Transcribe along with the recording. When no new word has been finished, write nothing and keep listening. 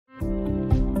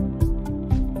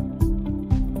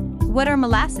What are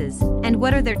molasses, and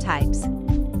what are their types?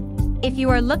 If you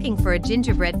are looking for a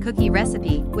gingerbread cookie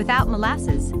recipe without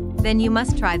molasses, then you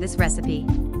must try this recipe.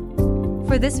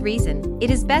 For this reason,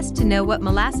 it is best to know what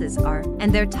molasses are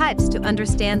and their types to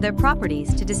understand their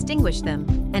properties to distinguish them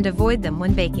and avoid them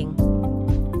when baking.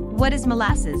 What is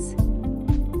molasses?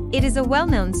 It is a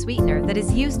well-known sweetener that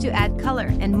is used to add color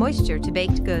and moisture to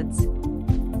baked goods.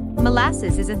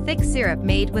 Molasses is a thick syrup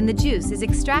made when the juice is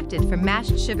extracted from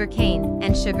mashed sugar cane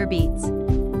and sugar beets.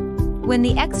 When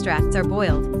the extracts are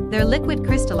boiled, their liquid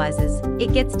crystallizes,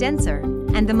 it gets denser,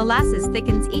 and the molasses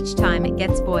thickens each time it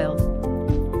gets boiled.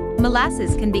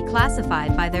 Molasses can be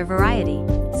classified by their variety,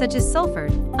 such as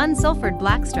sulfured, unsulfured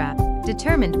blackstrap,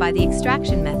 determined by the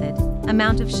extraction method,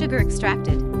 amount of sugar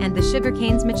extracted, and the sugar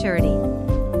cane's maturity.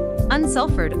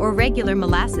 Unsulfured or regular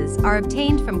molasses are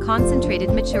obtained from concentrated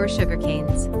mature sugar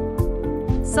canes.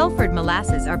 Sulfured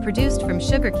molasses are produced from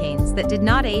sugar canes that did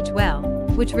not age well,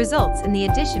 which results in the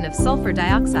addition of sulfur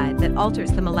dioxide that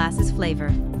alters the molasses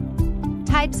flavor.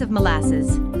 Types of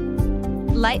molasses.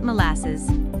 Light molasses,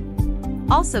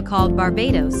 also called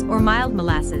Barbados or mild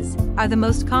molasses, are the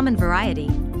most common variety,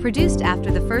 produced after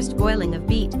the first boiling of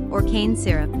beet or cane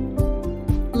syrup.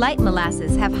 Light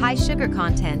molasses have high sugar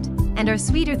content and are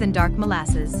sweeter than dark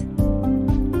molasses.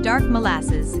 Dark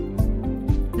molasses.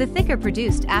 The thicker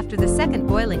produced after the second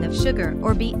boiling of sugar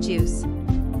or beet juice.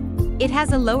 It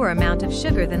has a lower amount of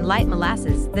sugar than light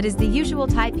molasses that is the usual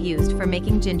type used for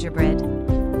making gingerbread.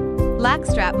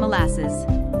 Blackstrap molasses.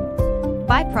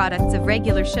 Byproducts of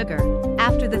regular sugar,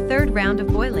 after the third round of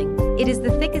boiling, it is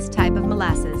the thickest type of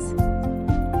molasses.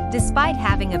 Despite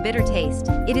having a bitter taste,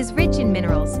 it is rich in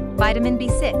minerals, vitamin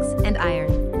B6, and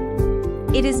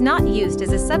iron. It is not used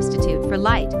as a substitute for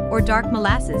light or dark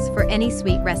molasses for any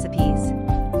sweet recipes.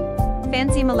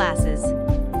 Fancy molasses.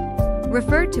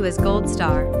 Referred to as gold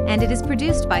star, and it is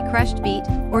produced by crushed beet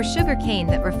or sugar cane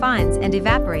that refines and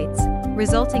evaporates,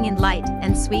 resulting in light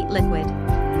and sweet liquid.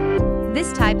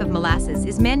 This type of molasses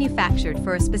is manufactured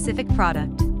for a specific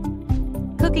product.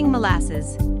 Cooking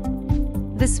molasses.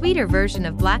 The sweeter version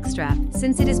of blackstrap,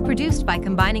 since it is produced by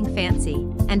combining fancy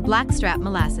and blackstrap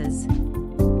molasses.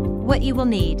 What you will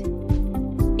need.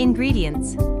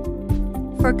 Ingredients.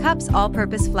 4 cups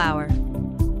all-purpose flour,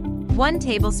 1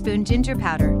 tablespoon ginger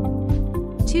powder,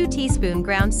 2 teaspoon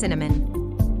ground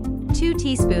cinnamon, 2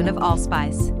 teaspoon of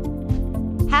allspice,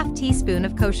 ½ teaspoon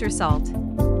of kosher salt,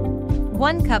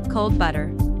 1 cup cold butter,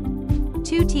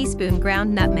 2 teaspoon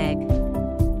ground nutmeg,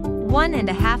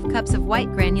 1½ cups of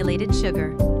white granulated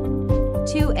sugar,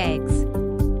 2 eggs,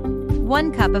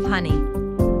 1 cup of honey.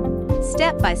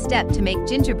 Step by step to make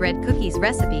gingerbread cookies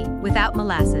recipe without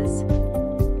molasses.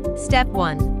 Step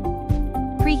 1.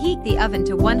 Preheat the oven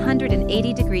to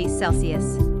 180 degrees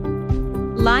Celsius.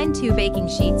 Line 2 baking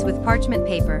sheets with parchment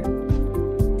paper.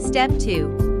 Step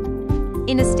 2.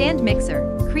 In a stand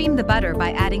mixer, cream the butter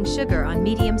by adding sugar on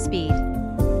medium speed.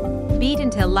 Beat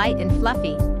until light and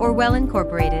fluffy, or well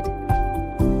incorporated.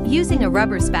 Using a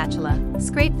rubber spatula,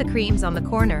 scrape the creams on the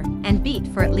corner and beat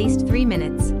for at least 3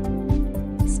 minutes.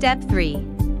 Step 3.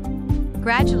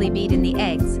 Gradually beat in the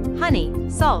eggs, honey,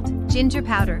 salt, ginger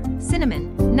powder,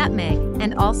 cinnamon, nutmeg,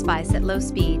 and allspice at low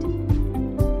speed.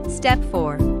 Step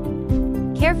 4.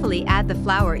 Carefully add the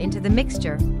flour into the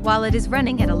mixture while it is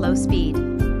running at a low speed.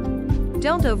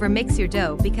 Don't overmix your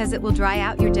dough because it will dry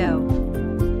out your dough.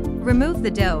 Remove the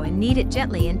dough and knead it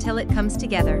gently until it comes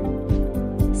together.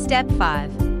 Step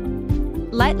 5.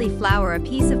 Lightly flour a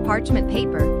piece of parchment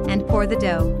paper and pour the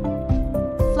dough.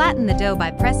 Flatten the dough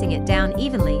by pressing it down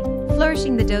evenly,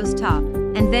 flourishing the dough's top,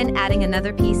 and then adding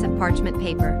another piece of parchment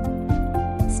paper.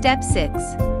 Step 6.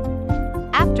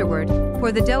 Afterward,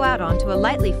 pour the dough out onto a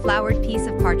lightly floured piece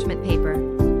of parchment paper.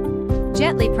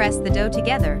 Gently press the dough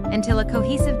together until a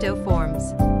cohesive dough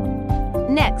forms.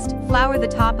 Next, flour the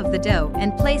top of the dough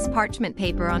and place parchment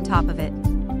paper on top of it.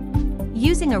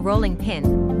 Using a rolling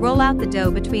pin, roll out the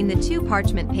dough between the 2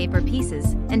 parchment paper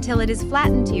pieces until it is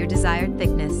flattened to your desired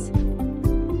thickness.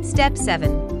 Step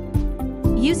 7.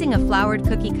 Using a floured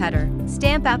cookie cutter,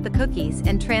 stamp out the cookies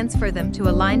and transfer them to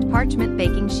a lined parchment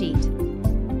baking sheet.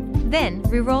 Then,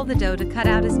 re-roll the dough to cut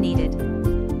out as needed.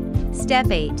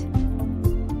 Step 8.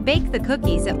 Bake the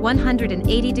cookies at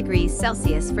 180 degrees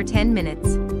Celsius for 10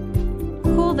 minutes.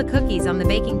 Cool the cookies on the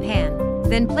baking pan,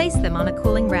 then place them on a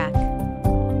cooling rack.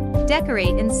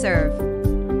 Decorate and serve.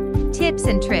 Tips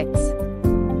and tricks.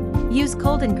 Use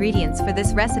cold ingredients for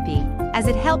this recipe, as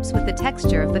it helps with the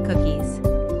texture of the cookies.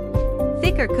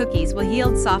 Thicker cookies will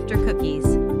yield softer cookies.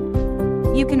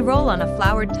 You can roll on a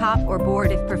floured top or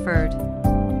board if preferred.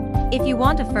 If you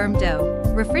want a firm dough,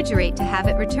 refrigerate to have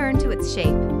it return to its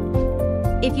shape.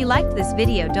 If you liked this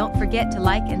video, don't forget to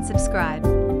like and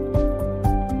subscribe.